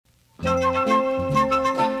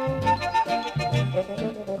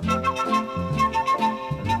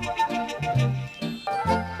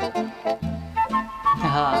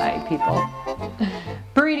people.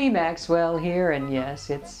 Brini Maxwell here, and yes,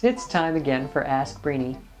 it's time again for Ask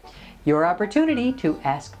Brini. Your opportunity to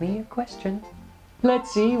ask me a question.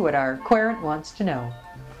 Let's see what our querent wants to know.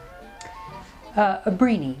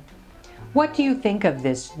 Brini, what do you think of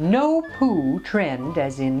this no poo trend,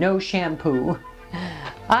 as in no shampoo?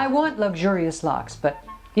 I want luxurious locks, but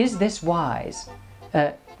is this wise?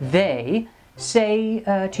 They say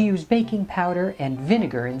to use baking powder and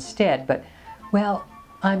vinegar instead, but, well,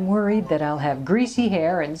 I'm worried that I'll have greasy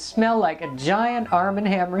hair and smell like a giant Arm &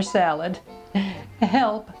 Hammer salad.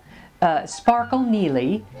 Help! Sparkle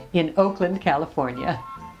Neely in Oakland, California.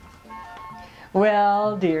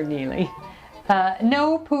 Well, dear Neely,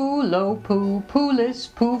 no poo, low poo, poo-less,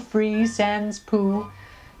 poo-free, sans poo.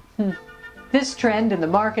 This trend and the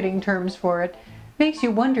marketing terms for it makes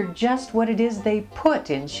you wonder just what it is they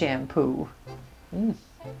put in shampoo.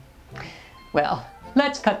 Well,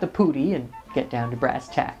 let's cut the pooty and get down to brass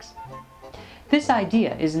tacks. This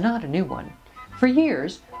idea is not a new one. For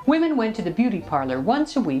years, women went to the beauty parlor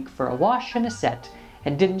once a week for a wash and a set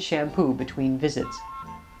and didn't shampoo between visits.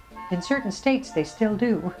 In certain states, they still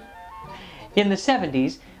do. In the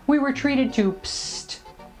 70s, we were treated to Psst,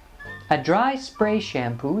 a dry spray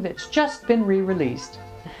shampoo that's just been re-released.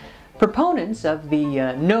 Proponents of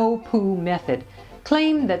the no-poo method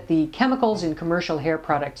claim that the chemicals in commercial hair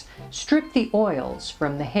products strip the oils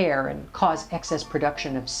from the hair and cause excess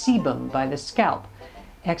production of sebum by the scalp.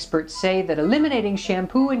 Experts say that eliminating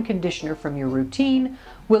shampoo and conditioner from your routine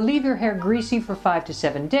will leave your hair greasy for 5 to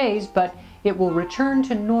 7 days, but it will return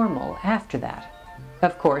to normal after that.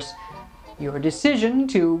 Of course, your decision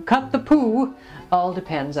to cut the poo all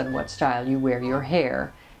depends on what style you wear your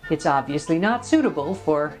hair. It's obviously not suitable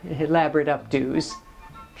for elaborate updos.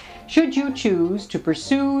 Should you choose to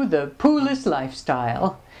pursue the poo-less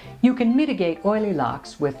lifestyle, you can mitigate oily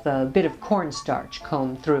locks with a bit of cornstarch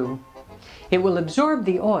combed through. It will absorb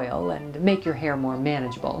the oil and make your hair more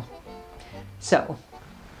manageable. So,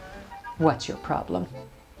 what's your problem?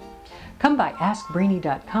 Come by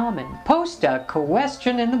AskBrini.com and post a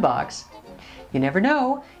question in the box. You never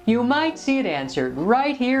know, you might see it answered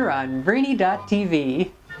right here on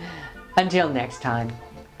Brini.tv. Until next time,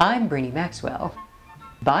 I'm Brini Maxwell.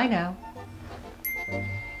 Bye now.